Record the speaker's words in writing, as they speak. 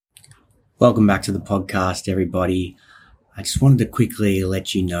Welcome back to the podcast, everybody. I just wanted to quickly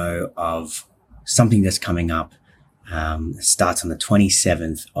let you know of something that's coming up. It starts on the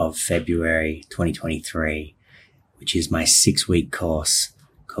 27th of February, 2023, which is my 6-week course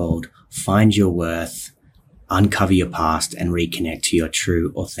called Find Your Worth, Uncover Your Past, and Reconnect to Your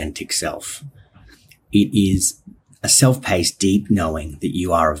True, Authentic Self. It is a self-paced, deep knowing that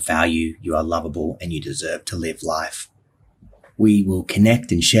you are of value, you are lovable, and you deserve to live life. We will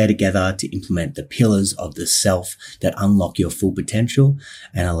connect and share together to implement the pillars of the self that unlock your full potential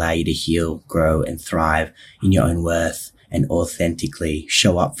and allow you to heal, grow, and thrive in your own worth and authentically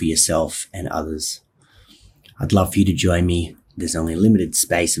show up for yourself and others. I'd love for you to join me. There's only limited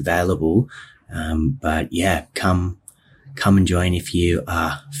space available, but yeah, come and join if you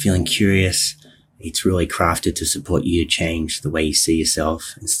are feeling curious. It's really crafted to support you to change the way you see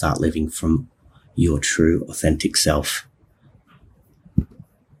yourself and start living from your true, authentic self.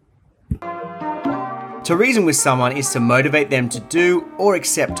 To reason with someone is to motivate them to do or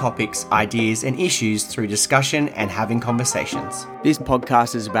accept topics, ideas, and issues through discussion and having conversations. This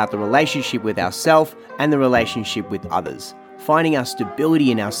podcast is about the relationship with ourselves and the relationship with others, finding our stability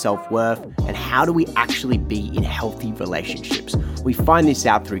in our self-worth, and how do we actually be in healthy relationships. We find this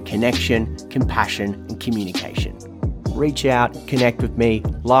out through connection, compassion, and communication. Reach out, connect with me,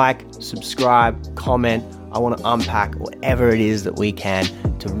 like, subscribe, comment. I want to unpack whatever it is that we can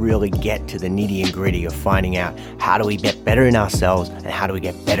to really get to the nitty and gritty of finding out how do we get better in ourselves and how do we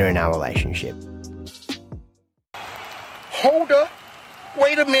get better in our relationship. Hold up.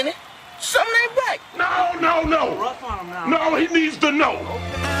 Wait a minute. Something ain't right. No. Rough on him now. No, he needs to know.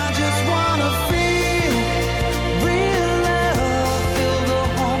 I just wanna feel real love, feel the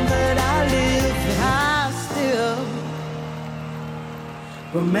home that I live in. I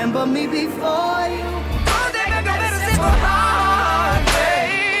still remember me before you.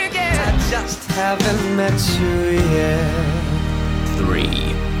 I just haven't met you yet. 3,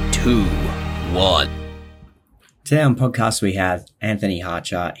 2, 1. Today on podcast, we have Anthony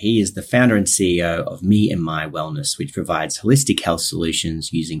Harcher. He is the founder and CEO of Me and My Wellness, which provides holistic health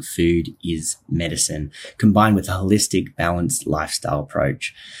solutions using food is medicine, combined with a holistic, balanced lifestyle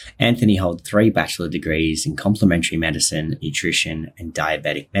approach. Anthony holds 3 bachelor degrees in complementary medicine, nutrition, and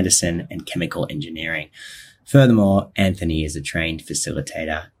diabetic medicine and chemical engineering. Furthermore, Anthony is a trained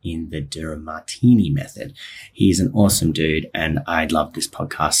facilitator in the Duramartini method. He's an awesome dude, and I love this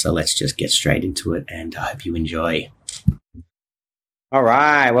podcast, so let's just get straight into it, and I hope you enjoy. All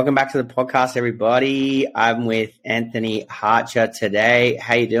right, welcome back to the podcast, everybody. I'm with Anthony Harcher today.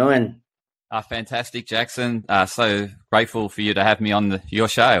 How you doing? Fantastic, Jackson. So grateful for you to have me on your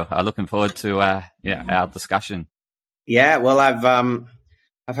show. Looking forward to our discussion. Yeah, well,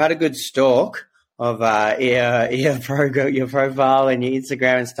 I've had a good stalk of your profile and your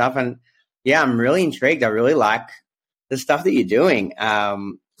Instagram and stuff. And yeah, I'm really intrigued. I really like the stuff that you're doing.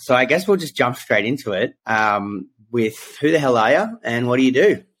 So I guess we'll just jump straight into it with who the hell are you and what do you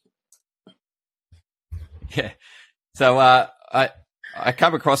do? Yeah. So I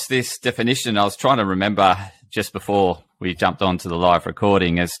come across this definition. I was trying to remember just before we jumped onto the live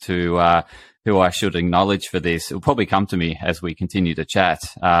recording as to who I should acknowledge for this. It'll probably come to me as we continue to chat.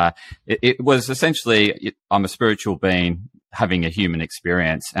 It was essentially, I'm a spiritual being having a human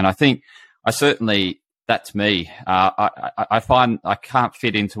experience. And I think that's me. I find I can't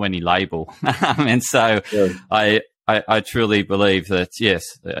fit into any label. And so yeah. I truly believe that,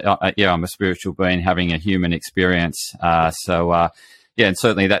 yes, I'm a spiritual being having a human experience. Yeah, and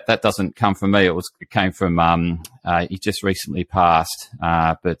certainly that doesn't come from me. It came from he just recently passed,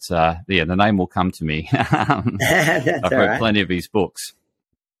 but the name will come to me. I've read plenty of his books.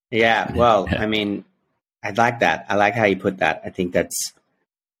 Yeah, well, I mean, I like that. I like how you put that. I think that's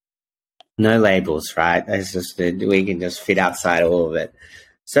no labels, right? It's just we can just fit outside all of it.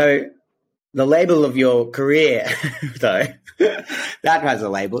 So the label of your career, though, that has a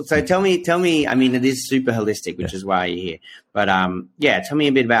label. So tell me, I mean, it is super holistic, which is why you're here. But tell me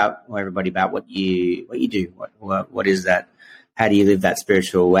a bit about what you do. What is that? How do you live that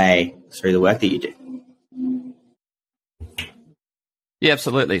spiritual way through the work that you do? Yeah,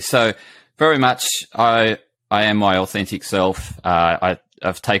 absolutely. So very much I am my authentic self.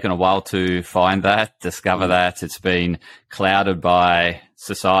 I've taken a while to find that, discover that. It's been clouded by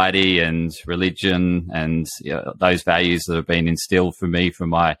society and religion and those values that have been instilled for me from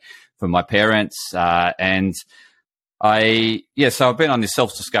my parents. So I've been on this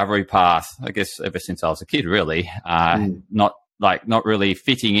self-discovery path, I guess, ever since I was a kid, really, not really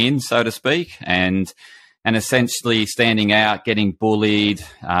fitting in, so to speak. And and essentially standing out, getting bullied.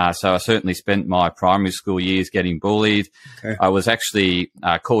 So I certainly spent my primary school years getting bullied. Okay. I was actually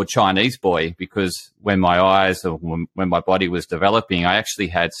called Chinese boy because when my eyes or when my body was developing, I actually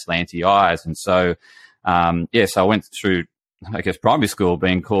had slanty eyes. And so, so I went through, I guess, primary school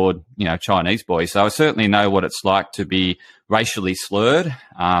being called, Chinese boy. So I certainly know what it's like to be racially slurred.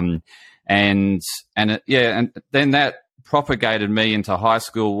 And then that propagated me into high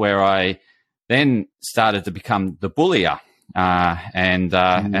school, where I then started to become the bullier. And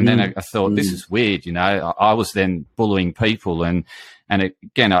then I thought, this is weird. I was then bullying people. And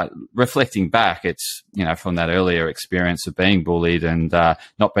again, reflecting back, it's, from that earlier experience of being bullied and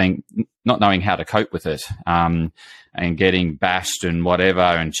not knowing how to cope with it, and getting bashed and whatever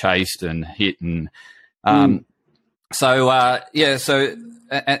and chased and hit. And and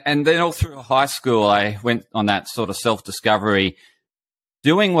then all through high school, I went on that sort of self-discovery,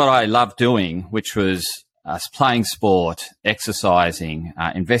 doing what I loved doing, which was playing sport, exercising,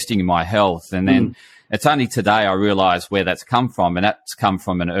 investing in my health. And then it's only today I realized where that's come from. And that's come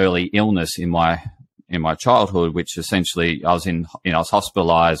from an early illness in my childhood, which essentially I was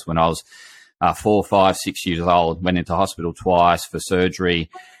hospitalized when I was 4, 5, 6 years old, went into hospital twice for surgery.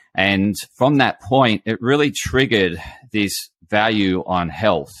 And from that point, it really triggered this value on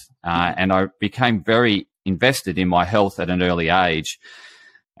health. And I became very invested in my health at an early age.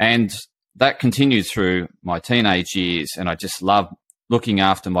 And that continued through my teenage years. And I just loved looking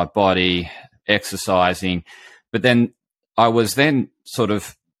after my body, exercising. But then I was sort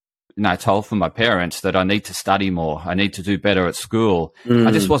of, told from my parents that I need to study more. I need to do better at school.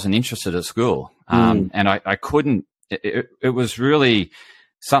 I just wasn't interested at school. And I couldn't, it was really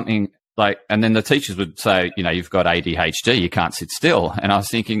something like, and then the teachers would say, you've got ADHD, you can't sit still. And I was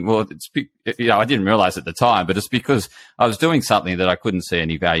thinking, well, I didn't realize at the time, but it's because I was doing something that I couldn't see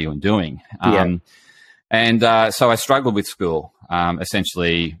any value in doing. So I struggled with school.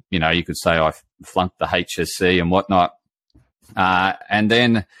 Essentially, you could say I flunked the HSC and whatnot. And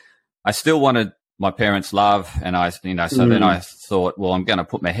then I still wanted my parents' love. And then I thought, well, I'm going to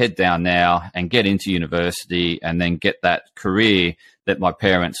put my head down now and get into university and then get that career that my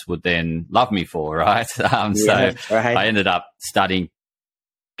parents would then love me for, right? I ended up studying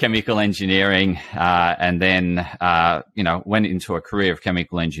chemical engineering and then, went into a career of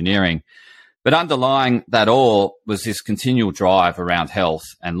chemical engineering. But underlying that all was this continual drive around health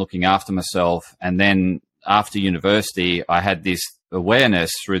and looking after myself. And then after university, I had this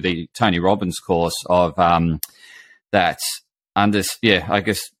awareness through the Tony Robbins course of knowing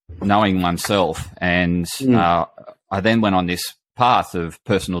oneself. And I then went on this path of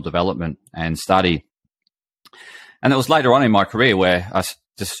personal development and study. And it was later on in my career where I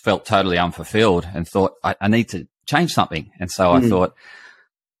just felt totally unfulfilled and thought, I need to change something. And so I thought,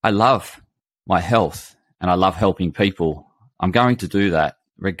 I love my health and I love helping people. I'm going to do that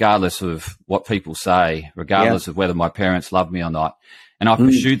regardless of what people say, regardless of whether my parents love me or not. And I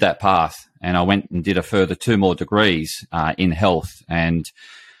pursued that path, and I went and did a further 2 more degrees in health. And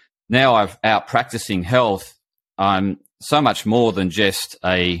now I'm out practicing health. I'm so much more than just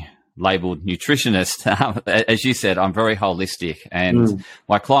a labeled nutritionist. As you said, I'm very holistic, and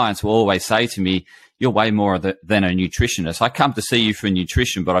my clients will always say to me, you're way more than a nutritionist. I come to see you for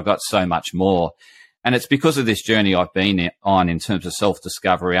nutrition, but I've got so much more. And it's because of this journey I've been on in terms of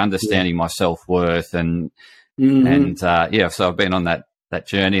self-discovery, understanding my self-worth. So I've been on that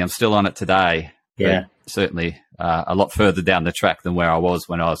journey. I'm still on it today. Yeah. Certainly a lot further down the track than where I was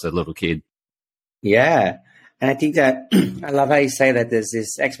when I was a little kid. Yeah. And I think that I love how you say that there's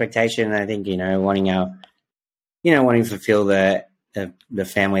this expectation. I think, wanting to fulfill the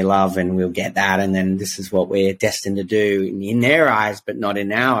family love, and we'll get that. And then this is what we're destined to do in their eyes, but not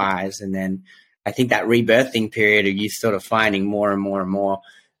in our eyes. And then I think that rebirthing period of you sort of finding more and more and more.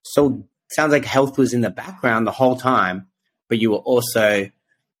 So it sounds like health was in the background the whole time, but you were also,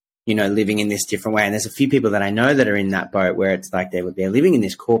 living in this different way. And there's a few people that I know that are in that boat where it's like they're living in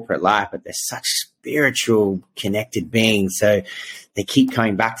this corporate life, but they're such spiritual connected beings. So they keep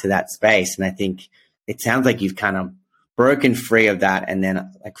coming back to that space. And I think it sounds like you've kind of broken free of that and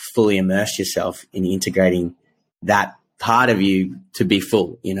then like fully immersed yourself in integrating that part of you to be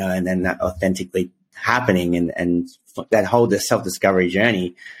full, and then that authentically happening and that whole self-discovery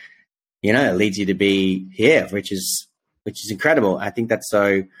journey, it leads you to be here, which is incredible. I think that's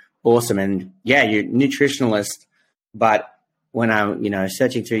so awesome. And yeah, you're a nutritionalist, but when I'm,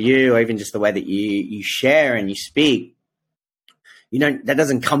 searching through you, or even just the way that you share and you speak, that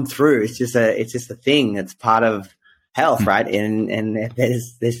doesn't come through. It's just a thing that's part of health, right? And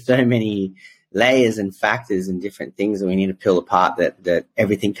there's so many layers and factors and different things that we need to peel apart, that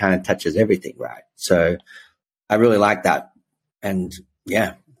everything kind of touches everything, right? So I really like that. And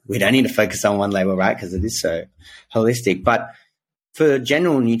yeah, we don't need to focus on one label, right? Because it is so holistic. But for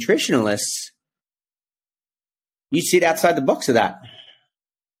general nutritionalists, you sit outside the box of that.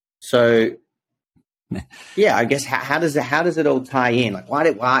 So yeah, I guess how does it all tie in? Like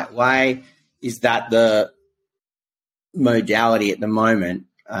why is that the modality at the moment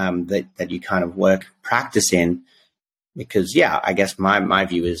that you kind of practice in? Because yeah, I guess my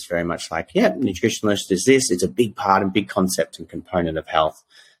view is very much like, yeah, nutritionalist is this. It's a big part and big concept and component of health.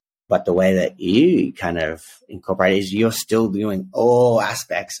 But the way that you kind of incorporate is you're still doing all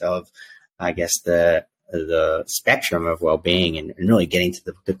aspects of, I guess, the spectrum of well-being and really getting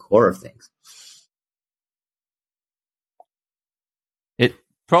to the core of things. It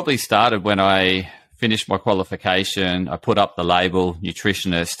probably started when I finished my qualification. I put up the label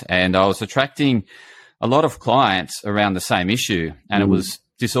nutritionist, and I was attracting a lot of clients around the same issue, and it was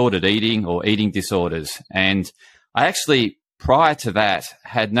disordered eating or eating disorders. And I actually, prior to that,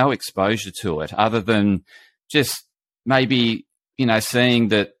 had no exposure to it other than just maybe, seeing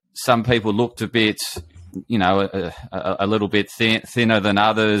that some people looked a bit, a little bit thinner than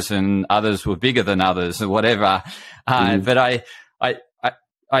others, and others were bigger than others or whatever. But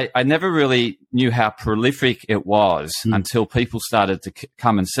I never really knew how prolific it was until people started to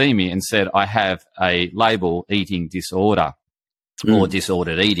come and see me and said, I have a label eating disorder or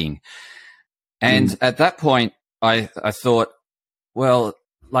disordered eating. And at that point, I thought, well,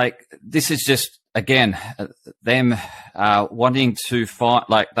 like, this is just, again, them wanting to find,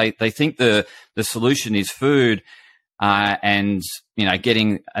 like, they think the solution is food and,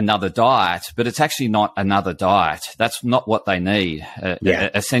 getting another diet, but it's actually not another diet. That's not what they need.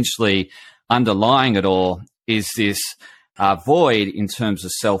 Essentially, underlying it all is this void in terms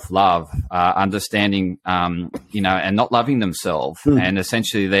of self-love, understanding, and not loving themselves. And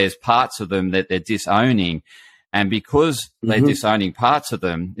essentially, there's parts of them that they're disowning. And because they're disowning parts of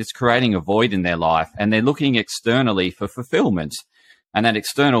them, it's creating a void in their life, and they're looking externally for fulfillment. And that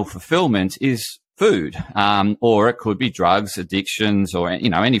external fulfillment is food, or it could be drugs, addictions, or,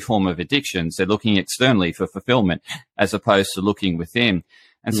 any form of addictions. They're looking externally for fulfillment as opposed to looking within.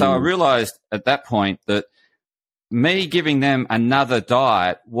 And so I realized at that point that me giving them another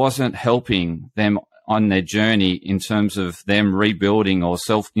diet wasn't helping them on their journey in terms of them rebuilding or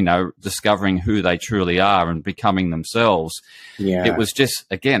discovering who they truly are and becoming themselves. Yeah. It was just,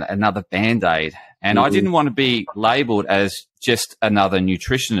 again, another Band-Aid. And I didn't want to be labeled as just another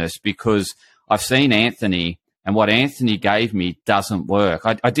nutritionist, because I've seen Anthony, and what Anthony gave me doesn't work.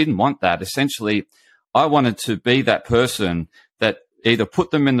 I didn't want that. Essentially, I wanted to be that person that either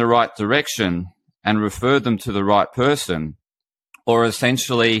put them in the right direction and referred them to the right person, or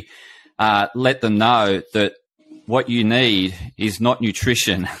essentially let them know that what you need is not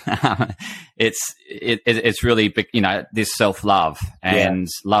nutrition. It's really, this self-love and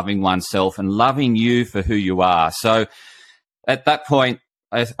loving oneself and loving you for who you are. So at that point,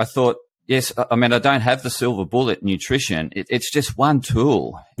 I thought, yes, I mean, I don't have the silver bullet nutrition. It's just one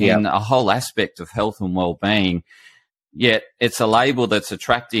tool in a whole aspect of health and well-being. Yet it's a label that's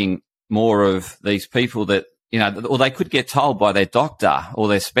attracting more of these people that, or they could get told by their doctor or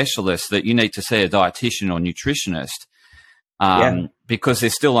their specialist that you need to see a dietitian or nutritionist, because they're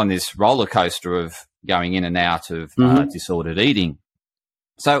still on this roller coaster of going in and out of disordered eating.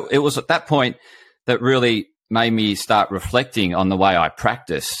 So it was at that point that really made me start reflecting on the way I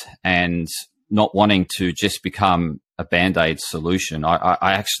practice and not wanting to just become a Band-Aid solution. I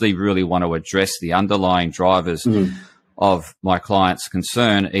actually really want to address the underlying drivers of my clients'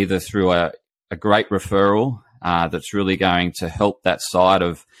 concern, either through a great referral that's really going to help that side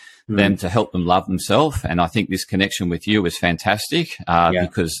of them, to help them love themselves. And I think this connection with you is fantastic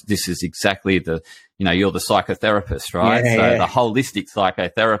because this is exactly you're the psychotherapist, right? The holistic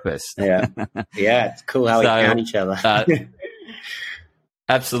psychotherapist. Yeah, it's cool how we found each other.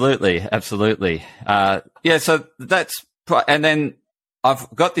 Absolutely. So that's, and then I've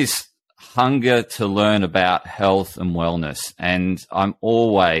got this hunger to learn about health and wellness. And I'm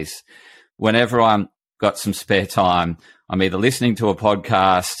always, whenever I'm got some spare time, I'm either listening to a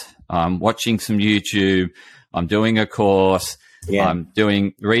podcast, I'm watching some YouTube, I'm doing a course, I'm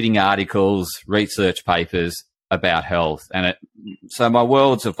reading articles, research papers about health. And so my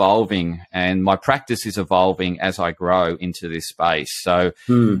world's evolving and my practice is evolving as I grow into this space. So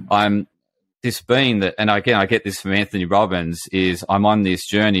I'm this being that, and again, I get this from Anthony Robbins, is I'm on this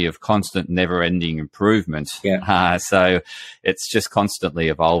journey of constant, never-ending improvement. So it's just constantly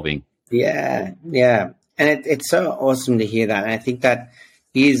evolving. Yeah. And it's so awesome to hear that. And I think that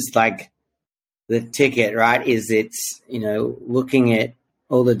is like the ticket, right, is it's, you know, looking at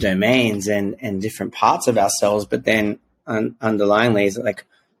all the domains and different parts of ourselves, but then underlyingly is like,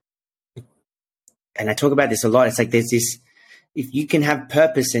 and I talk about this a lot, it's like there's this, if you can have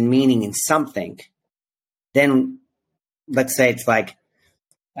purpose and meaning in something, then let's say it's like,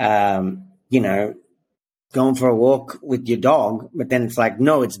 you know, going for a walk with your dog, but then it's like,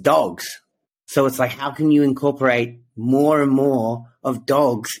 no, it's dogs. So it's like, how can you incorporate more and more of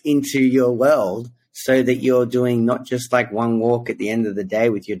dogs into your world so that you're doing not just like one walk at the end of the day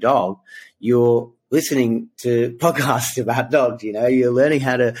with your dog, you're listening to podcasts about dogs, you know, you're learning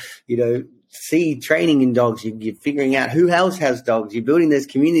how to, you know, see training in dogs, you're figuring out who else has dogs, you're building those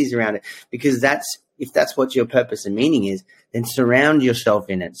communities around it, because if that's what your purpose and meaning is, then surround yourself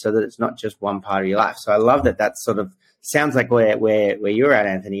in it so that it's not just one part of your life. So I love that that sort of sounds like where you're at,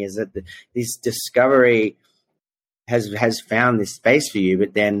 Anthony, is that this discovery has found this space for you,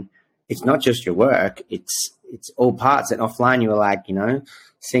 but then it's not just your work, it's all parts. And offline you were like, you know,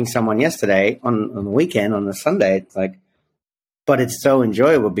 seeing someone yesterday on the weekend, on a Sunday, it's like, but it's so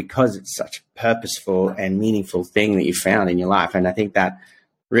enjoyable because it's such a purposeful and meaningful thing that you found in your life. And I think that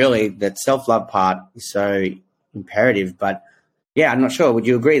really that self-love part is so imperative. But yeah, I'm not sure. Would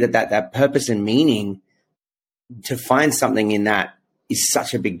you agree that purpose and meaning, to find something in that, is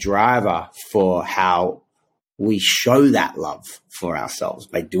such a big driver for how we show that love for ourselves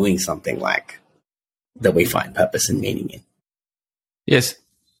by doing something like that we find purpose and meaning in? Yes,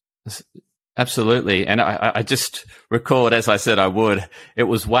 absolutely. And I just recalled, as I said I would, it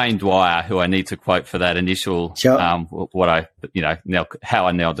was Wayne Dwyer who I need to quote for that initial, sure. How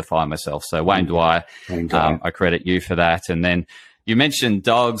I now define myself. So Wayne Dwyer, I credit you for that. And then you mentioned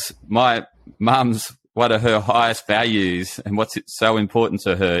dogs. My mum's, one of her highest values and what's so important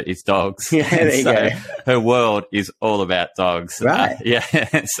to her is dogs. Yeah, there you go. Her world is all about dogs. Right.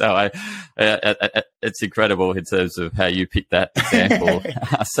 So it's incredible in terms of how you picked that example.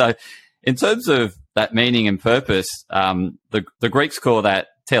 So in terms of that meaning and purpose, the Greeks call that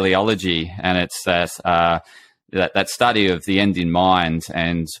teleology, and it's that study of the end in mind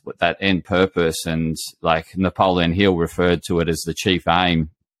and that end purpose, and like Napoleon Hill referred to it as the chief aim.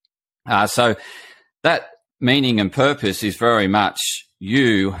 So that meaning and purpose is very much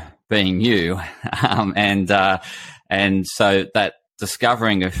you being you. And so that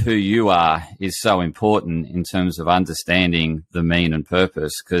discovering of who you are is so important in terms of understanding the mean and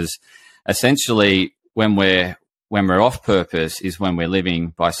purpose, because essentially when we're off purpose is when we're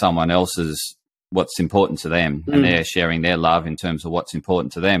living by someone else's, what's important to them, and they're sharing their love in terms of what's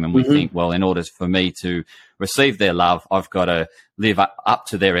important to them. And we think, well, in order for me to receive their love, I've got to live up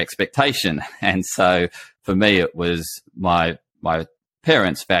to their expectation. And so for me, it was my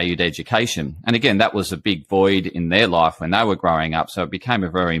parents valued education. And again, that was a big void in their life when they were growing up. So it became a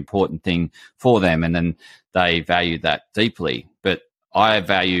very important thing for them. And then they valued that deeply. But I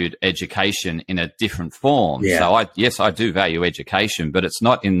valued education in a different form. Yeah. So I do value education, but it's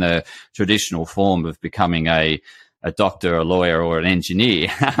not in the traditional form of becoming a doctor, a lawyer, or an engineer.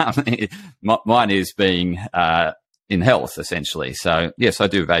 Mine is being in health, essentially. So yes, I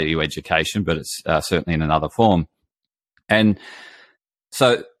do value education, but it's certainly in another form. And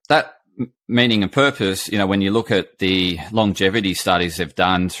so that meaning and purpose, you know, when you look at the longevity studies they've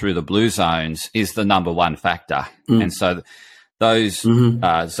done through the blue zones, is the number one factor. And so those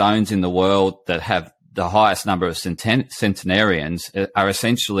zones in the world that have the highest number of centenarians are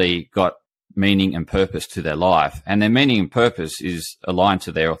essentially got meaning and purpose to their life. And their meaning and purpose is aligned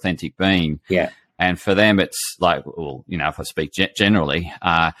to their authentic being. Yeah. And for them, it's like, well, you know, if I speak generally,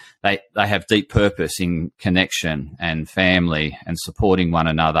 they have deep purpose in connection and family and supporting one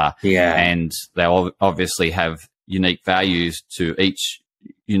another. Yeah. And they obviously have unique values to each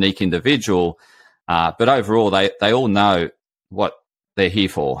unique individual. But overall, they all know what they're here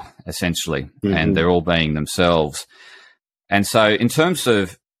for, essentially, and they're all being themselves. And so in terms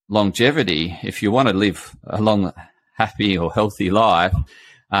of longevity, if you want to live a long, happy or healthy life,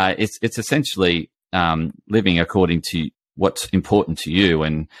 it's essentially living according to what's important to you.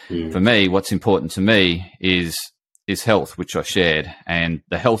 And for me, what's important to me is health, which I shared, and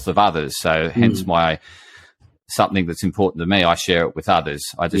the health of others. So hence something that's important to me, I share it with others.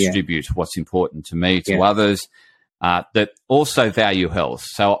 I distribute what's important to me to others that also value health.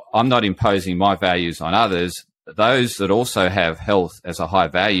 So I'm not imposing my values on others. Those that also have health as a high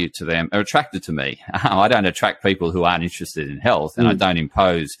value to them are attracted to me. I don't attract people who aren't interested in health, and I don't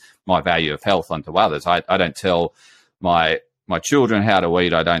impose my value of health onto others. I don't tell my children how to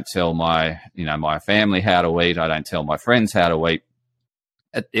eat. I don't tell my family how to eat. I don't tell my friends how to eat.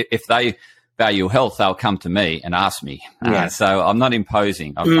 If they value health, they'll come to me and ask me. So I'm not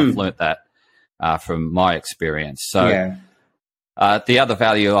imposing. I've learnt that from my experience. So the other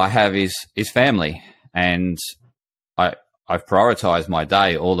value I have is family, and I've prioritized my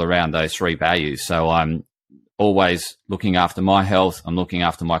day all around those three values. So I'm always looking after my health, I'm looking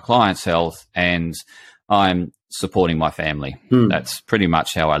after my clients' health, and I'm supporting my family. That's pretty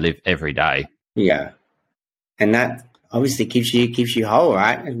much how I live every day. Yeah. And that obviously keeps you whole,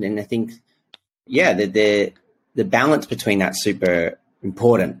 right? And I think, the balance between that's super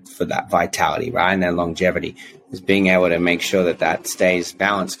important for that vitality, right? And that longevity is being able to make sure that stays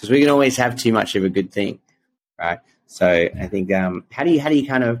balanced, because we can always have too much of a good thing, right? So I think, how do you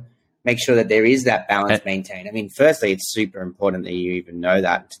kind of make sure that there is that balance maintained? I mean, firstly, it's super important that you even know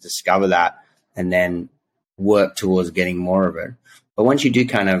that, to discover that, and then work towards getting more of it. But once you do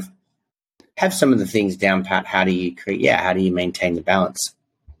kind of have some of the things down pat, how do you maintain the balance?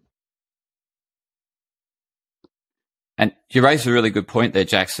 And you raised a really good point there,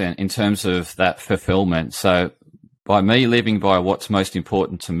 Jackson, in terms of that fulfillment. So by me living by what's most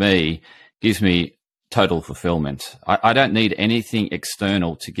important to me gives me total fulfillment. I don't need anything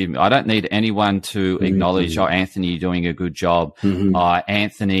external to give me. I don't need anyone to acknowledge, Anthony, you're doing a good job.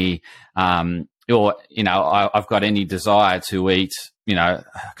 Anthony, or, I've got any desire to eat,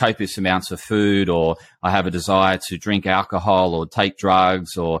 copious amounts of food, or I have a desire to drink alcohol or take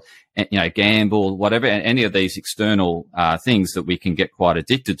drugs or, gamble, whatever, any of these external things that we can get quite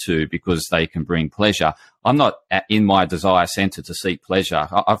addicted to because they can bring pleasure. I'm not in my desire center to seek pleasure.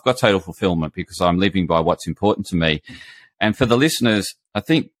 I've got total fulfillment because I'm living by what's important to me. And for the listeners, I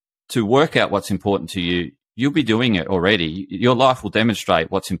think to work out what's important to you, you'll be doing it already. Your life will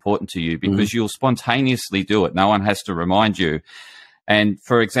demonstrate what's important to you because you'll spontaneously do it. No one has to remind you. And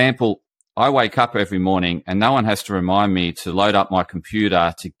for example, I wake up every morning and no one has to remind me to load up my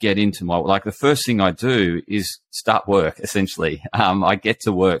computer to get into the first thing I do is start work, essentially. I get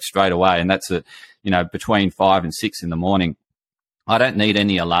to work straight away, and that's between 5 and 6 in the morning. I don't need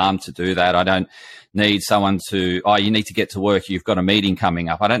any alarm to do that. I don't need someone to, you need to get to work, you've got a meeting coming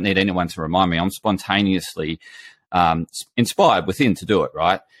up. I don't need anyone to remind me. I'm spontaneously inspired within to do it,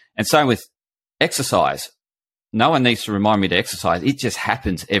 right? And same with exercise. No one needs to remind me to exercise. It just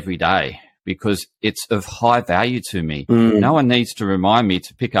happens every day because it's of high value to me. No one needs to remind me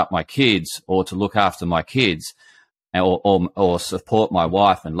to pick up my kids or to look after my kids or support my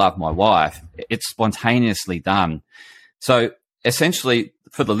wife and love my wife. It's spontaneously done. So essentially,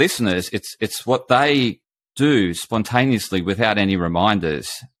 for the listeners, it's what they do spontaneously without any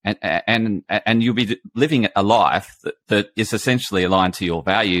reminders, and you'll be living a life that is essentially aligned to your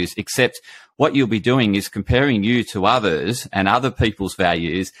values, except what you'll be doing is comparing you to others and other people's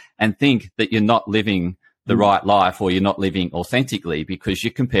values and think that you're not living the right life or you're not living authentically because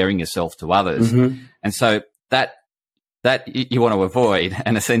you're comparing yourself to others. And so that you want to avoid,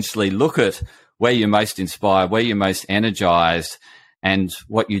 and essentially look at where you're most inspired, where you're most energized, and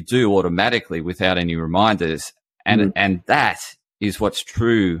what you do automatically without any reminders. And that is what's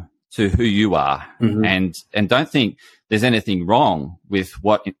true to who you are. And don't think there's anything wrong with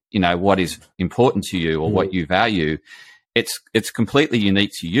what is important to you or what you value. It's completely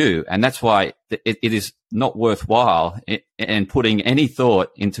unique to you. And that's why it is not worthwhile in putting any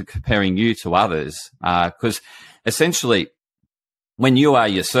thought into comparing you to others. Because essentially, when you are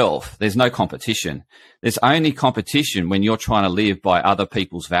yourself, there's no competition. There's only competition when you're trying to live by other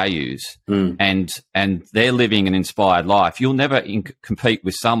people's values and they're living an inspired life. You'll never compete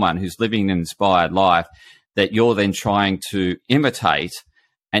with someone who's living an inspired life that you're then trying to imitate,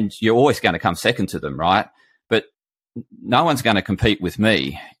 and you're always going to come second to them, right? But no one's going to compete with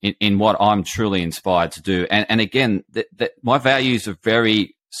me in what I'm truly inspired to do. And again, my values are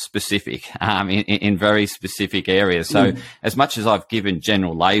very specific in very specific areas. So as much as I've given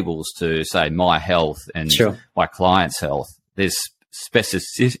general labels to, say, my health and my client's health, there's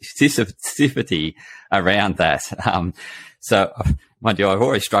specificity around that. So mind you, I've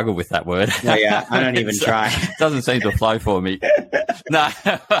always struggled with that word. Yeah, I don't even try. It doesn't seem to flow for me. No,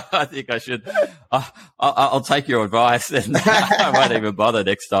 I think I should. I'll take your advice and I won't even bother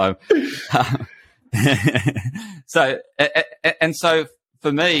next time. So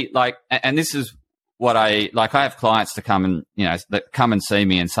for me, and this is what I have clients to come and, that come and see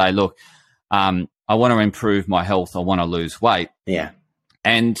me and say, look, I want to improve my health. I want to lose weight. Yeah.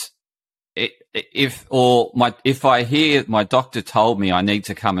 And if I hear my doctor told me I need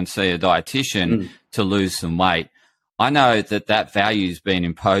to come and see a dietitian to lose some weight, I know that value's been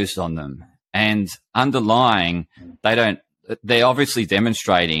imposed on them, and underlying, they're obviously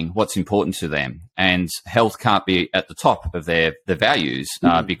demonstrating what's important to them, and health can't be at the top of their values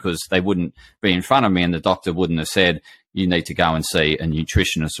because they wouldn't be in front of me and the doctor wouldn't have said, you need to go and see a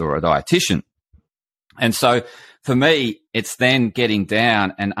nutritionist or a dietitian. And so for me, it's then getting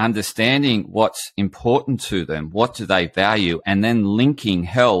down and understanding what's important to them. What do they value? And then linking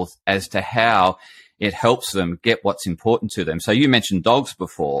health as to how it helps them get what's important to them. So you mentioned dogs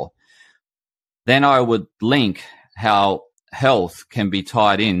before. Then I would link how health can be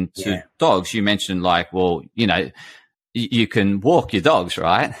tied in to dogs. You mentioned like, well, you know, you can walk your dogs,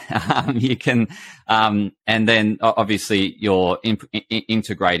 right? You can, and then obviously you're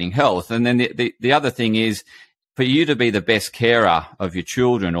integrating health. And then the other thing is for you to be the best carer of your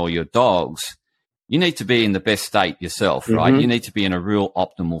children or your dogs, you need to be in the best state yourself, right? You need to be in a real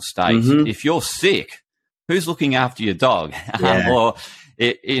optimal state. If you're sick, who's looking after your dog? Or,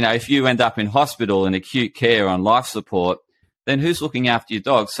 you know, if you end up in hospital in acute care on life support, then who's looking after your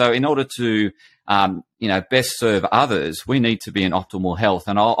dog? So in order to, you know, best serve others, we need to be in optimal health.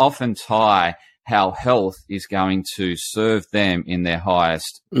 And I'll often tie how health is going to serve them in their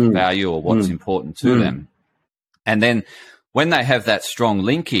highest value or what's important to them. And then when they have that strong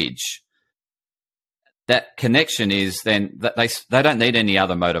linkage, that connection is then that they don't need any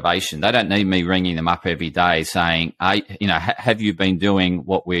other motivation. They don't need me ringing them up every day saying, you know, have you been doing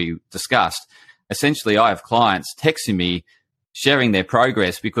what we discussed? Essentially, I have clients texting me, sharing their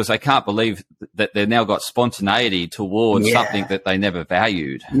progress because they can't believe that they've now got spontaneity towards something that they never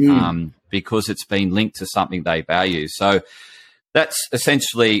valued because it's been linked to something they value. So that's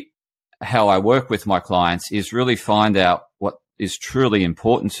essentially how I work with my clients, is really find out what is truly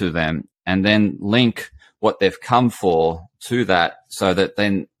important to them and then link what they've come for to that, so that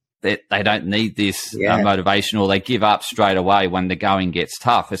then they don't need this motivation, or they give up straight away when the going gets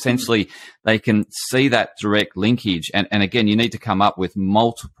tough. Essentially, they can see that direct linkage. And again, you need to come up with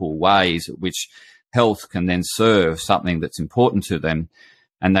multiple ways which health can then serve something that's important to them.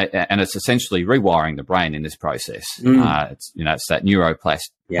 And it's essentially rewiring the brain in this process. It's, you know, it's that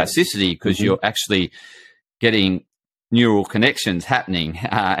neuroplasticity, because you're actually getting neural connections happening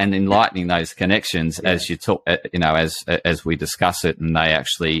and enlightening those connections as you talk, you know, as we discuss it, and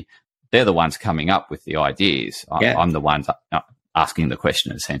they're the ones coming up with the ideas. I'm the ones asking the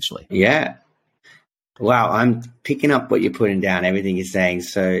question, essentially. Yeah. Wow, I'm picking up what you're putting down. Everything you're saying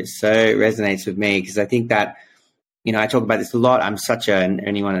so resonates with me, because I think that, you know, I talk about this a lot. I'm and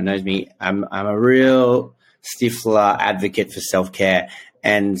anyone that knows me, I'm a real stiffler advocate for self-care,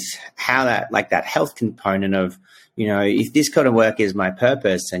 and how that health component of, you know, if this kind of work is my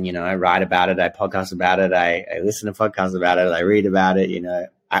purpose, and, you know, I write about it, I podcast about it, I listen to podcasts about it, I read about it, you know,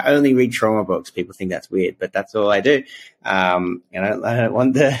 I only read trauma books. People think that's weird, but that's all I do. And I don't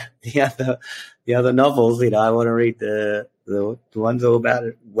want the other novels, you know, I want to read the ones all about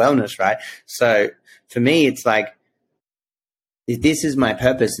wellness, right? So for me, it's like, if this is my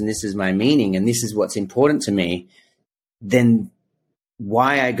purpose and this is my meaning and this is what's important to me, then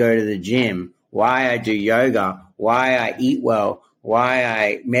why I go to the gym, why I do yoga, why I eat well, why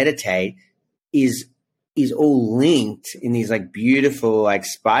I meditate is all linked in these like beautiful like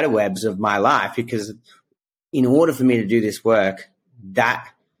spider webs of my life. Because in order for me to do this work, that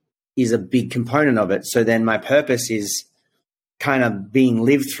is a big component of it. So then my purpose is kind of being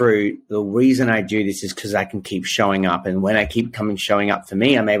lived through. The reason I do this is because I can keep showing up. And when I keep showing up for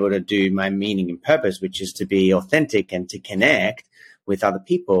me, I'm able to do my meaning and purpose, which is to be authentic and to connect with other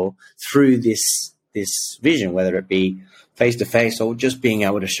people through this vision, whether it be face to face or just being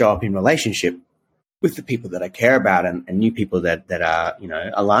able to show up in relationship with the people that I care about and new people that are, you know,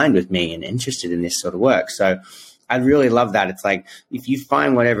 aligned with me and interested in this sort of work. So I really love that. It's like, if you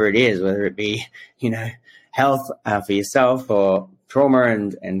find whatever it is, whether it be, you know, health for yourself, or trauma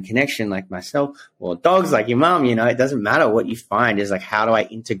and connection like myself, or dogs like your mom, you know, it doesn't matter what you find. Is like, how do I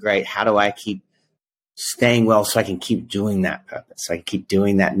integrate? How do I keep staying well so I can keep doing that purpose? So I can keep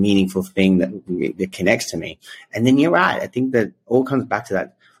doing that meaningful thing that connects to me. And then you're right. I think that all comes back to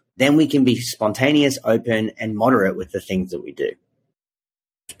that. Then we can be spontaneous, open, and moderate with the things that we do.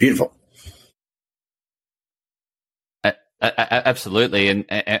 It's beautiful. Absolutely.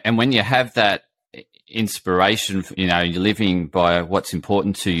 And when you have that inspiration, you know, you're living by what's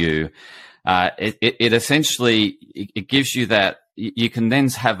important to you, it essentially, it gives you that, you can then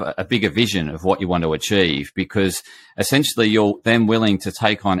have a bigger vision of what you want to achieve, because essentially you're then willing to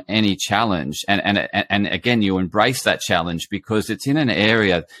take on any challenge. And again, you embrace that challenge because it's in an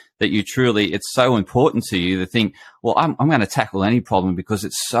area that you truly, it's so important to you to think, well, I'm going to tackle any problem because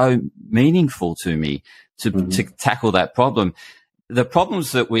it's so meaningful to me to tackle that problem. The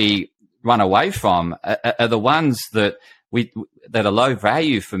problems that we run away from are the ones that that are low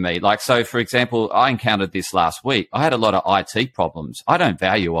value for me. Like, so for example, I encountered this last week. I had a lot of IT problems. I don't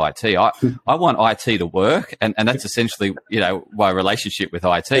value IT. I want IT to work. And that's essentially, my relationship with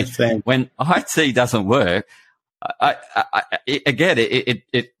IT. When IT doesn't work,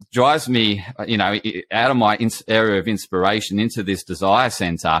 it drives me, out of my area of inspiration into this desire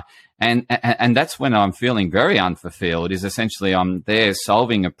center. And that's when I'm feeling very unfulfilled, is essentially I'm there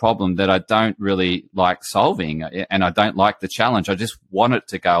solving a problem that I don't really like solving, and I don't like the challenge. I just want it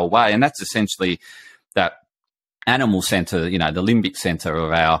to go away. And that's essentially that animal center, the limbic center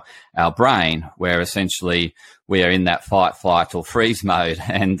of our brain, where essentially we are in that fight, flight or freeze mode.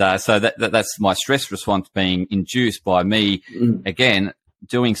 And so that's my stress response being induced by me, again,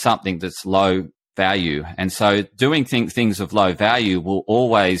 doing something that's low value. And so doing things of low value will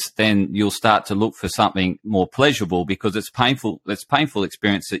always, then you'll start to look for something more pleasurable, because it's painful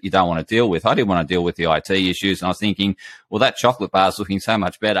experience that you don't want to deal with. I didn't want to deal with the IT issues, and I was thinking, well, that chocolate bar is looking so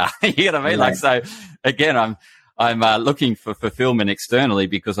much better. You know what I mean? Right. Like, so again, I'm looking for fulfillment externally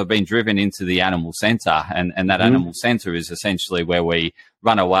because I've been driven into the animal center, and that animal center is essentially where we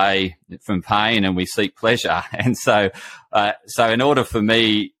run away from pain and we seek pleasure. And so in order for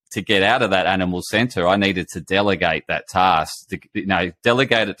me to get out of that animal center, I needed to delegate that task,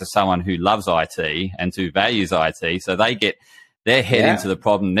 delegate it to someone who loves IT and who values IT. So they get their head into the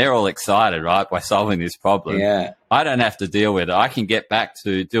problem. They're all excited, right, by solving this problem. Yeah. I don't have to deal with it. I can get back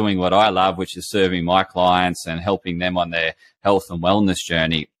to doing what I love, which is serving my clients and helping them on their health and wellness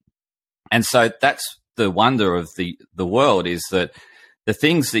journey. And so that's the wonder of the world, is that the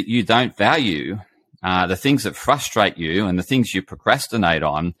things that you don't value, the things that frustrate you and the things you procrastinate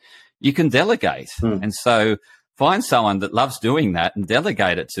on, you can delegate. And so find someone that loves doing that and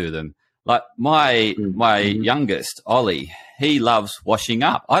delegate it to them. Like my youngest, Ollie, he loves washing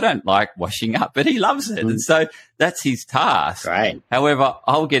up. I don't like washing up, but he loves it. And so that's his task. Right. However,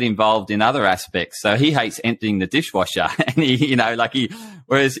 I'll get involved in other aspects. So he hates emptying the dishwasher, and he's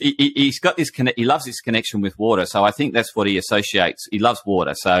got this he loves this connection with water. So I think that's what he associates. He loves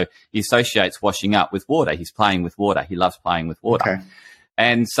water. So he associates washing up with water. He's playing with water. He loves playing with water. Okay.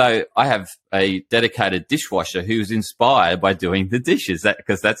 And so I have a dedicated dishwasher who's inspired by doing the dishes,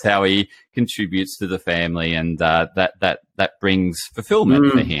 because that's how he contributes to the family, and that brings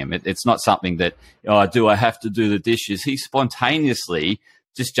fulfillment for him. It's not something that, do I have to do the dishes? He spontaneously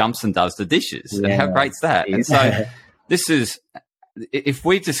just jumps and does the dishes. Yeah. And how great's that? And so this is, if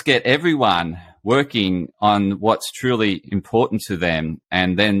we just get everyone working on what's truly important to them,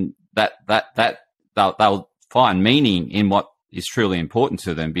 and then that they'll find meaning in what is truly important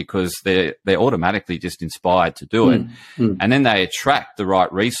to them, because they're automatically just inspired to do it. And then they attract the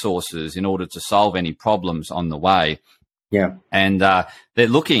right resources in order to solve any problems on the way. Yeah. And they're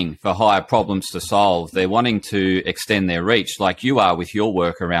looking for higher problems to solve. They're wanting to extend their reach, like you are with your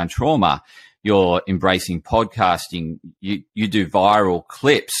work around trauma. You're embracing podcasting. You do viral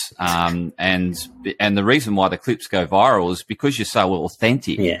clips. And the reason why the clips go viral is because you're so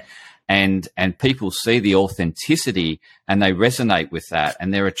authentic. Yeah. And people see the authenticity and they resonate with that,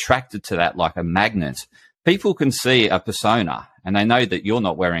 and they're attracted to that like a magnet. People can see a persona and they know that you're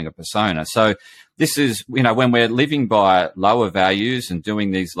not wearing a persona. So this is, when we're living by lower values and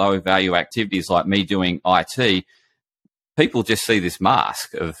doing these lower value activities like me doing IT, people just see this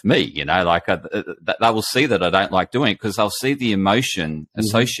mask of me, they will see that I don't like doing it, because they'll see the emotion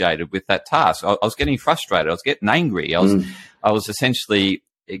associated with that task. I was getting frustrated. I was getting angry. I was essentially,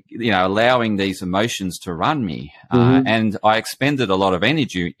 allowing these emotions to run me. And I expended a lot of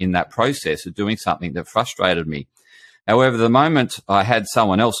energy in that process of doing something that frustrated me. However, the moment I had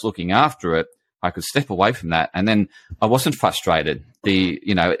someone else looking after it, I could step away from that, and then I wasn't frustrated. The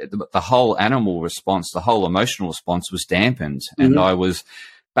whole animal response, the whole emotional response was dampened, and I was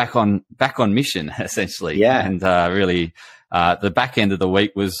back on mission essentially. Yeah. And really, the back end of the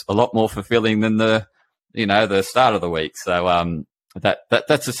week was a lot more fulfilling than the start of the week. So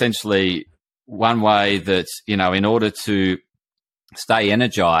that's essentially one way that, in order to stay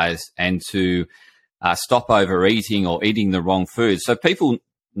energized and to stop overeating or eating the wrong food. So people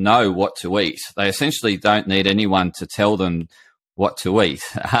know what to eat. They essentially don't need anyone to tell them what to eat.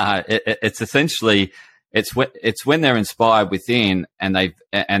 It's essentially, it's when they're inspired within, and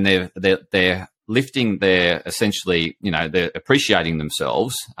they're lifting their, essentially, they're appreciating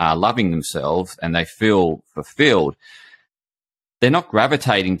themselves, loving themselves, and they feel fulfilled. They're not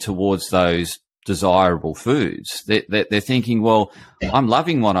gravitating towards those desirable foods. They're thinking, well, I'm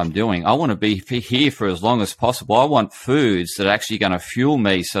loving what I'm doing. I want to be here for as long as possible. I want foods that are actually going to fuel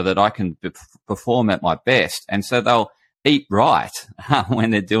me so that I can perform at my best. And so they'll eat right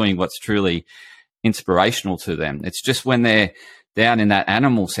when they're doing what's truly inspirational to them. It's just when they're down in that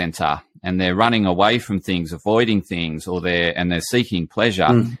animal center and they're running away from things, avoiding things, or they're seeking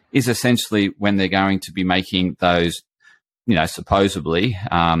pleasure is essentially when they're going to be making those, supposedly,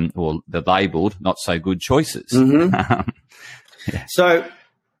 or they're labeled not so good choices. So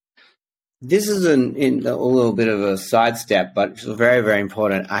this is a little bit of a sidestep, but it's very, very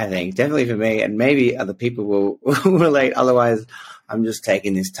important, I think, definitely for me, and maybe other people will relate. Otherwise, I'm just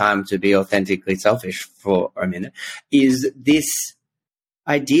taking this time to be authentically selfish for a minute, is this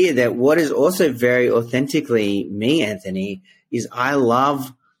idea that what is also very authentically me, Anthony, is I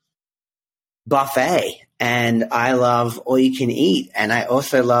love buffet and I love all you can eat. And I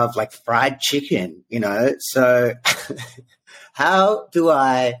also love like fried chicken, so how do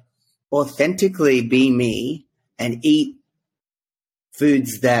I authentically be me and eat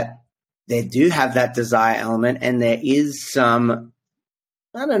foods that they do have that desire element, and there is some,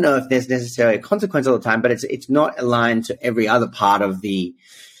 I don't know if there's necessarily a consequence all the time, but it's not aligned to every other part of the,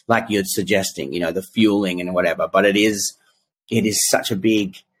 like you're suggesting, the fueling and whatever, but it is such a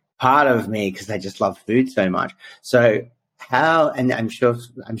big part of me because I just love food so much. So how, and I'm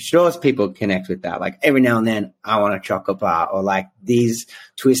sure people connect with that. Like every now and then I want a chocolate bar, or like these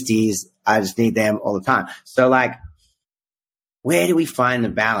twisties, I just need them all the time. So like, where do we find the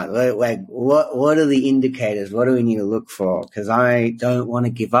balance? Like what are the indicators? What do we need to look for? Because I don't want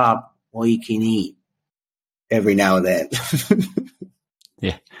to give up all you can eat every now and then.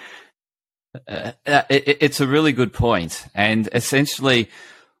 Yeah. It's a really good point. And essentially,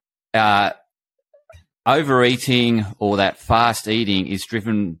 overeating or that fast eating is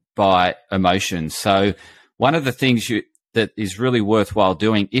driven by emotions. So one of the things that is really worthwhile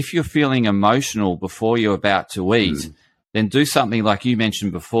doing, if you're feeling emotional before you're about to eat, then do something like you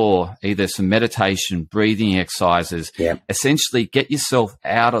mentioned before, either some meditation, breathing exercises. Yeah. Essentially get yourself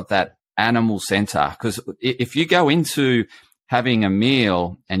out of that animal center. Because if you go into having a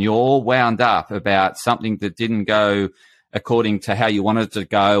meal and you're all wound up about something that didn't go according to how you wanted to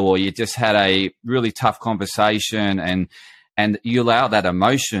go, or you just had a really tough conversation and you allow that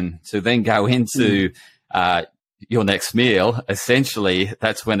emotion to then go into your next meal, essentially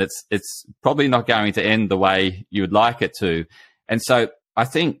that's when it's probably not going to end the way you would like it to. And so I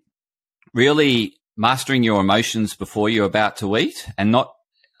think really mastering your emotions before you're about to eat, and not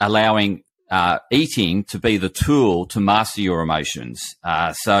allowing eating to be the tool to master your emotions.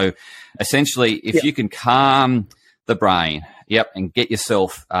 So essentially, if you can calm the brain, and get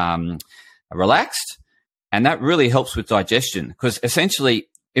yourself relaxed, and that really helps with digestion, because essentially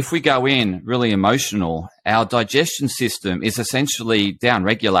if we go in really emotional, our digestion system is essentially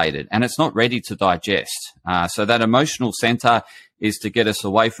down-regulated and it's not ready to digest. So that emotional center is to get us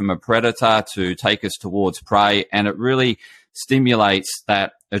away from a predator, to take us towards prey, and it really stimulates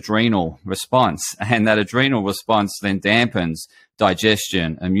that adrenal response. And that adrenal response then dampens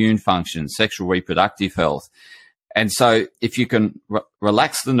digestion, immune function, sexual reproductive health. And so if you can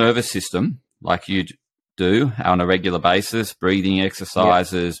relax the nervous system like you do on a regular basis, breathing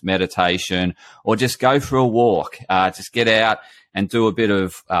exercises, meditation, or just go for a walk, just get out and do a bit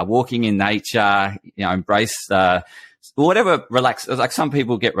of walking in nature, embrace whatever relax. Like some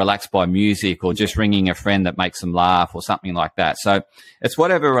people get relaxed by music or just ringing a friend that makes them laugh or something like that. So it's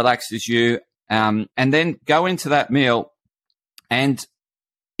whatever relaxes you. And then go into that meal and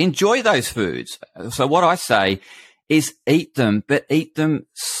enjoy those foods. So what I say is eat them, but eat them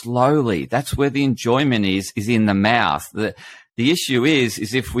slowly. That's where the enjoyment is in the mouth. The issue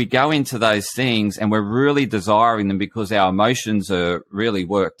is if we go into those things and we're really desiring them because our emotions are really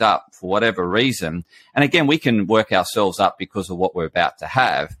worked up for whatever reason. And again, we can work ourselves up because of what we're about to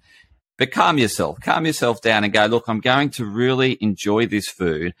have. But calm yourself down and go, look, I'm going to really enjoy this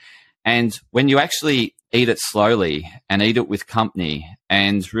food. And when you actually eat it slowly and eat it with company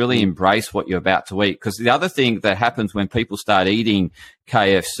and really embrace what you're about to eat. Because the other thing that happens when people start eating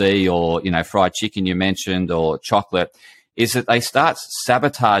KFC or, fried chicken you mentioned, or chocolate, is that they start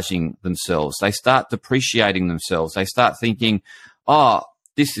sabotaging themselves. They start depreciating themselves. They start thinking,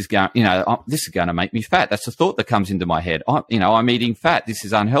 this is going to make me fat. That's a thought that comes into my head. I'm eating fat. This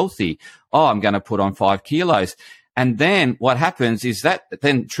is unhealthy. I'm going to put on 5 kilos. And then what happens is that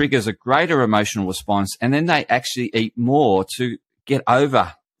then triggers a greater emotional response, and then they actually eat more to get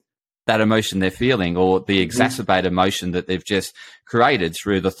over that emotion they're feeling, or the exacerbated emotion that they've just created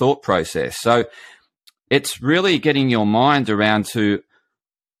through the thought process. So it's really getting your mind around to,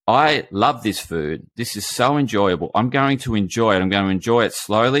 I love this food. This is so enjoyable. I'm going to enjoy it. I'm going to enjoy it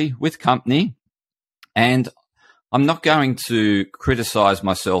slowly with company, and I'm not going to criticize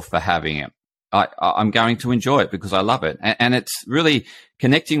myself for having it. I'm going to enjoy it because I love it. And it's really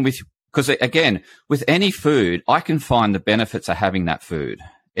connecting with because again, with any food, I can find the benefits of having that food.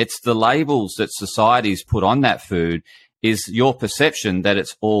 It's the labels that society's put on that food is your perception that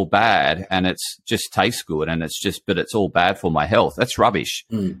it's all bad and it's just tastes good and but it's all bad for my health. That's rubbish.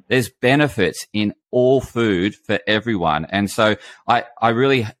 There's benefits in all food for everyone. And so I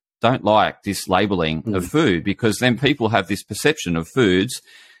really don't like this labeling of food, because then people have this perception of foods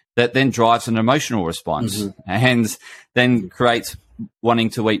that then drives an emotional response and then creates wanting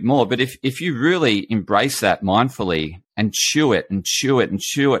to eat more. But if you really embrace that mindfully and chew it and chew it and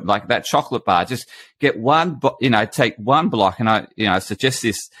chew it, like that chocolate bar, just get one, take one block. And I suggest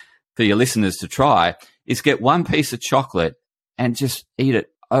this for your listeners to try, is get one piece of chocolate and just eat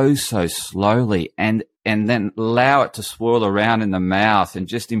it oh so slowly, and then allow it to swirl around in the mouth and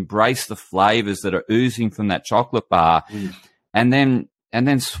just embrace the flavors that are oozing from that chocolate bar. And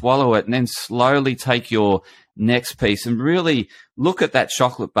then swallow it, and then slowly take your next piece and really look at that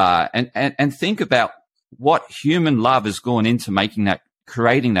chocolate bar and think about what human love has gone into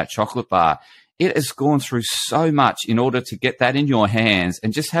creating that chocolate bar. It has gone through so much in order to get that in your hands,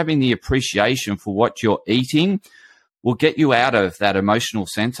 and just having the appreciation for what you're eating will get you out of that emotional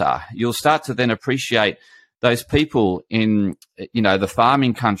center. You'll start to then appreciate those people in, the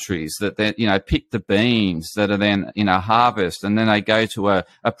farming countries that then, pick the beans that are then, harvest, and then they go to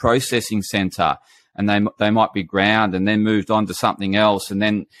a processing center, and they might be ground and then moved on to something else. And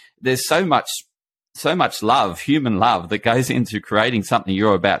then there's so much love, human love, that goes into creating something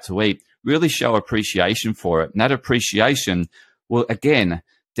you're about to eat. Really show appreciation for it. And that appreciation will, again,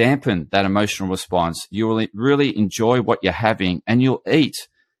 dampen that emotional response. You will really enjoy what you're having, and you'll eat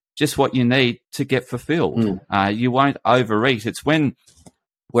just what you need to get fulfilled. You won't overeat. It's when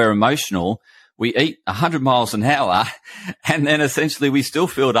we're emotional, we eat 100 miles an hour, and then essentially we still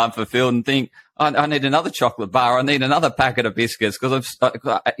feel unfulfilled and think, I need another chocolate bar. I need another packet of biscuits,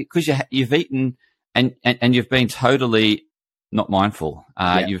 because you've eaten and you've been totally not mindful.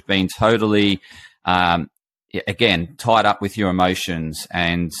 You've been totally, again, tied up with your emotions.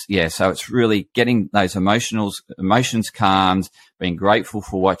 And so it's really getting those emotions calmed, being grateful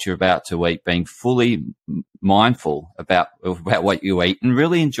for what you're about to eat, being fully mindful about what you eat, and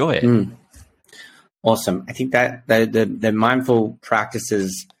really enjoy it. Awesome. I think that the mindful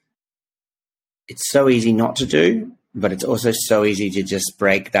practices, it's so easy not to do, but it's also so easy to just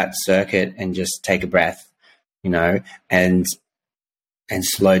break that circuit and just take a breath, and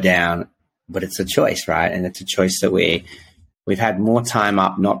slow down. But it's a choice, right? And it's a choice that we've had more time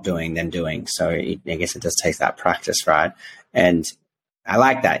up not doing than doing. So I guess it just takes that practice, right? And I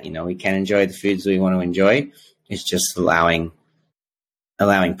like that. We can enjoy the foods we want to enjoy. It's just allowing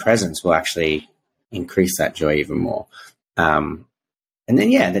presence will actually increase that joy even more. And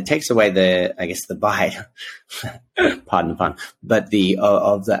then, that takes away the bite, pardon the pun, but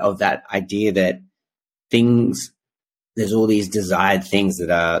of that idea that there's all these desired things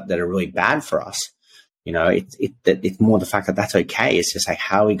that are really bad for us. It's more the fact that that's okay. It's just like,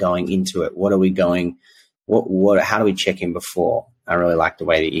 how are we going into it? What are we going? How do we check in before? I really like the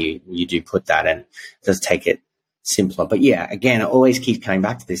way that you do put that, and just take it simpler. But again, it always keeps coming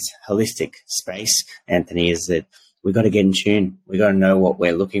back to this holistic space, Anthony, is that we got to get in tune. We got to know what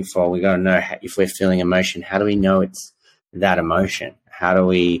we're looking for. We got to know if we're feeling emotion. How do we know it's that emotion? How do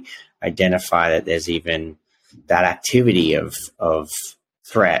we identify that there's even that activity of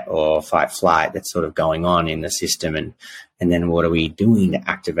threat or fight flight that's sort of going on in the system, and then what are we doing to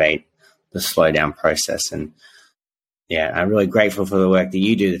activate the slow down process? And I'm really grateful for the work that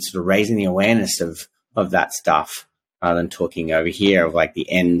you do, that's sort of raising the awareness of that stuff, rather than talking over here of like the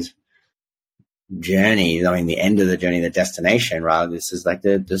end journey. I mean, the end of the journey, the destination, rather. This is like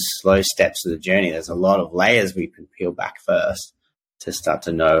the slow steps of the journey. There's a lot of layers we can peel back first to start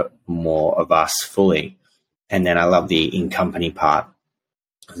to know more of us fully. And then I love the in company part.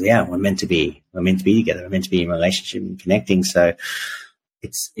 We're meant to be together. We're meant to be in relationship and connecting. So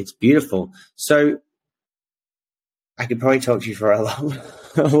it's beautiful. So I could probably talk to you for a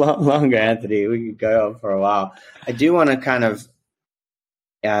lot longer, Anthony. We could go on for a while. I do want to kind of,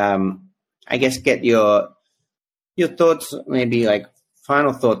 I guess, get your thoughts, maybe like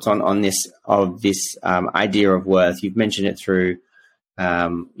final thoughts on this idea of worth. You've mentioned it through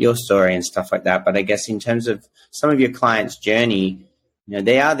your story and stuff like that. But I guess in terms of some of your clients' journey,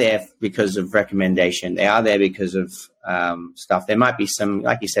 they are there because of recommendation. They are there because of stuff. There might be some,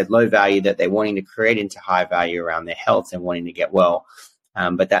 like you said, low value that they're wanting to create into high value around their health and wanting to get well.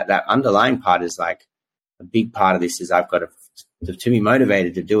 But that underlying part is like a big part of this is I've got to be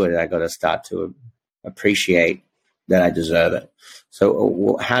motivated to do it. I got to start to appreciate that I deserve it. So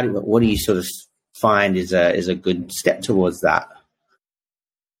what do you sort of find is a good step towards that?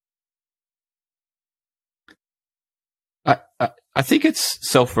 I think it's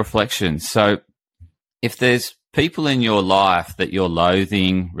self-reflection. So if there's people in your life that you're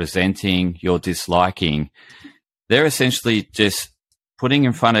loathing, resenting, you're disliking, they're essentially just putting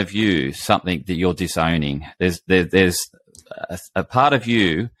in front of you something that you're disowning. There's a part of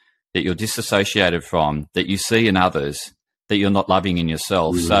you that you're disassociated from, that you see in others, that you're not loving in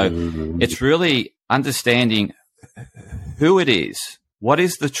yourself. So it's really understanding who it is. What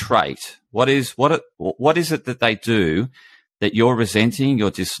is the trait? What is it that they do that you're resenting,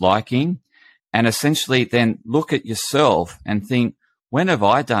 you're disliking? And essentially then look at yourself and think, when have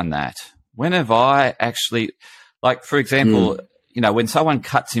I done that? When have I actually, like, for example, when someone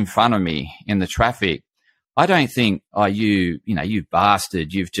cuts in front of me in the traffic, I don't think, oh, you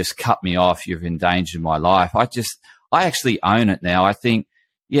bastard, you've just cut me off, you've endangered my life. I actually own it now. I think,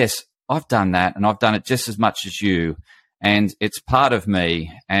 yes, I've done that, and I've done it just as much as you, and it's part of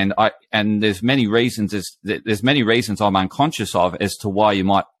me. And there's many reasons I'm unconscious of as to why you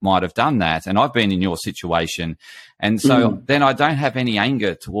might have done that. And I've been in your situation, and so then I don't have any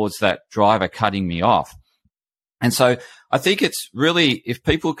anger towards that driver cutting me off. And so I think it's really, if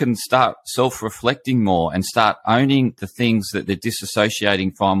people can start self-reflecting more and start owning the things that they're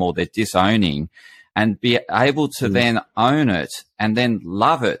disassociating from or they're disowning, and be able to then own it and then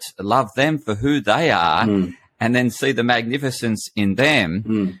love them for who they are, and then see the magnificence in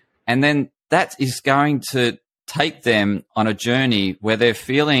them. And then that is going to take them on a journey where they're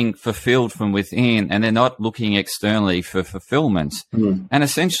feeling fulfilled from within, and they're not looking externally for fulfillment. And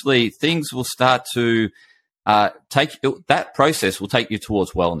essentially things will start to that process will take you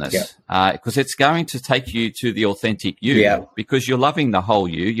towards wellness, because it's going to take you to the authentic you, because you're loving the whole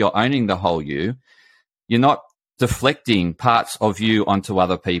you, you're owning the whole you, you're not deflecting parts of you onto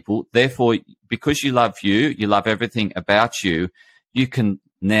other people. Therefore, because you love you, you love everything about you, you can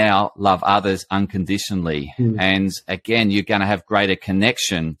now love others unconditionally. And again, you're going to have greater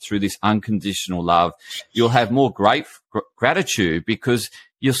connection through this unconditional love. You'll have more gratitude, because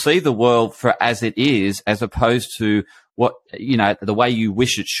you'll see the world for as it is, as opposed to what, the way you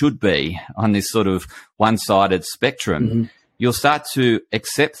wish it should be on this sort of one-sided spectrum. You'll start to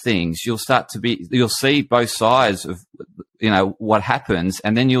accept things. You'll see both sides of, what happens.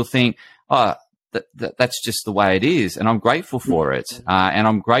 And then you'll think, oh, that's just the way it is. And I'm grateful for it. And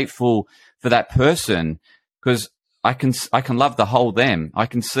I'm grateful for that person, because I can love the whole them. I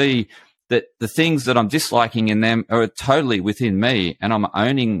can see that the things that I'm disliking in them are totally within me, and I'm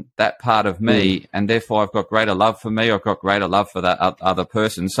owning that part of me, and therefore I've got greater love for me. I've got greater love for that other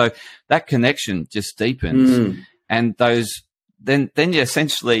person. So that connection just deepens, and then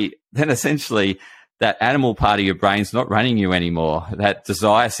essentially that animal part of your brain's not running you anymore. That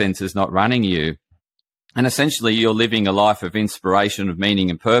desire center's not running you, and essentially you're living a life of inspiration, of meaning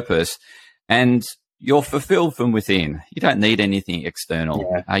and purpose, and you're fulfilled from within. You don't need anything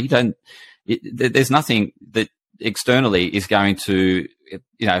external. There's nothing that externally is going to,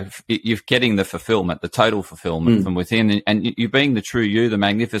 you're getting the fulfillment, the total fulfillment from within, and you're being the true you, the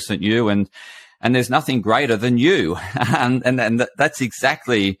magnificent you, and there's nothing greater than you. and that's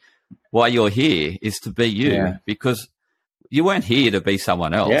exactly why you're here, is to be you, because you weren't here to be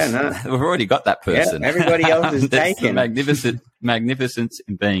someone else. We've already got that person. Everybody else is taken. The magnificence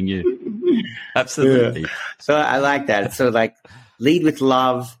in being you. Absolutely. So I like that. So lead with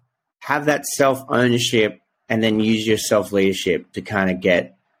love, have that self-ownership, and then use your self-leadership to kind of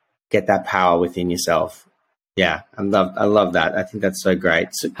get that power within yourself. Yeah, I love that. I think that's so great.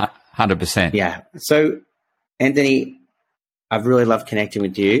 100%. Yeah. So Anthony, I've really loved connecting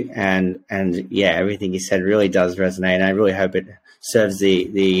with you, and everything you said really does resonate. And I really hope it serves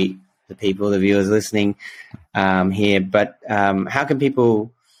the people, the viewers listening here. But how can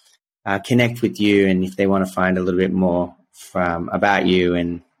people connect with you, and if they want to find a little bit more about you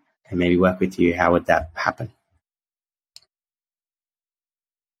and maybe work with you, how would that happen?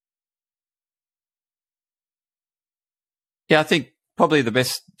 Yeah, I think probably the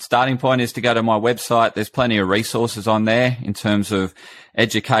best starting point is to go to my website. There's plenty of resources on there in terms of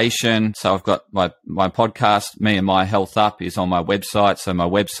education. So I've got my podcast, Me and My Health Up, is on my website. So my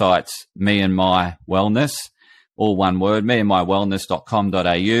website's Me and My Wellness, all one word,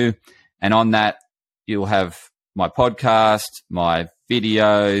 meandmywellness.com.au. And on that, you'll have my podcast, my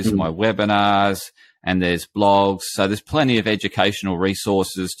videos, my webinars, and there's blogs. So there's plenty of educational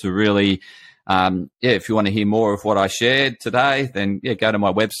resources to really, if you want to hear more of what I shared today, then go to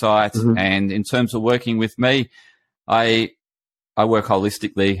my website. And in terms of working with me, I work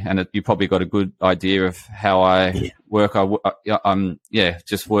holistically, and you probably got a good idea of how I work.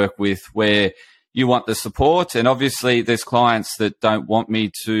 Just work with where you want the support. And obviously there's clients that don't want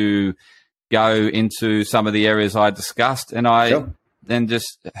me to go into some of the areas I discussed, and I Sure. then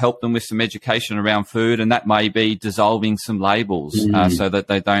just help them with some education around food, and that may be dissolving some labels so that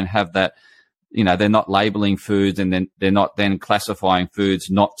they don't have that, they're not labeling foods, and then they're not then classifying foods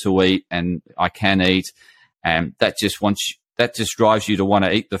not to eat and I can eat, and that just drives you to want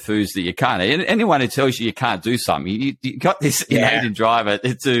to eat the foods that you can't eat. And anyone who tells you can't do something, you got this innate drive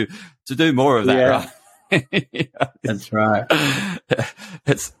to do more of that, right? That's right.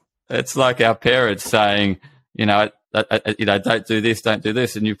 It's like our parents saying, don't do this, don't do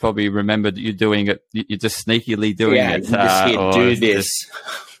this, and you probably remembered you doing it. You're just sneakily doing it. You just here, do this.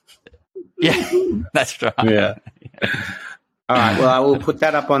 That's right. Yeah. All right. Well, I will put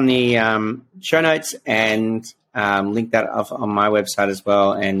that up on the show notes and link that up on my website as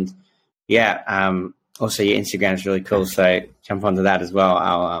well. And also your Instagram is really cool, so jump onto that as well.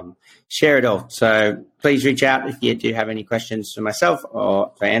 I'll share it all. So please reach out if you do have any questions for myself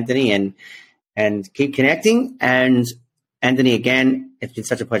or for Anthony, and keep connecting. And Anthony, again, it's been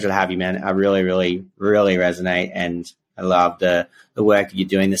such a pleasure to have you, man. I really, really, really resonate, and I love the work that you're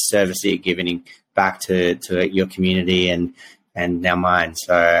doing, the service that you're giving back to your community and now mine.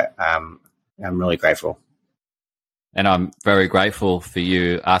 So I'm really grateful. And I'm very grateful for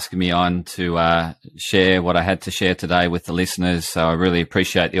you asking me on to share what I had to share today with the listeners. So I really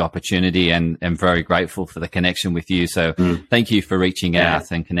appreciate the opportunity and am very grateful for the connection with you. So thank you for reaching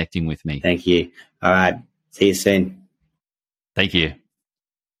out and connecting with me. Thank you. All right. See you soon. Thank you.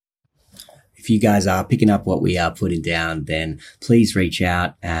 If you guys are picking up what we are putting down, then please reach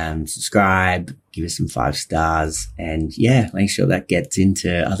out and subscribe, give us some 5 stars, and make sure that gets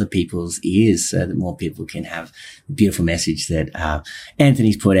into other people's ears so that more people can have the beautiful message that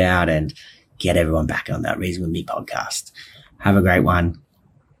Anthony's put out and get everyone back on that Reason With Me podcast. Have a great one.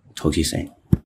 Talk to you soon.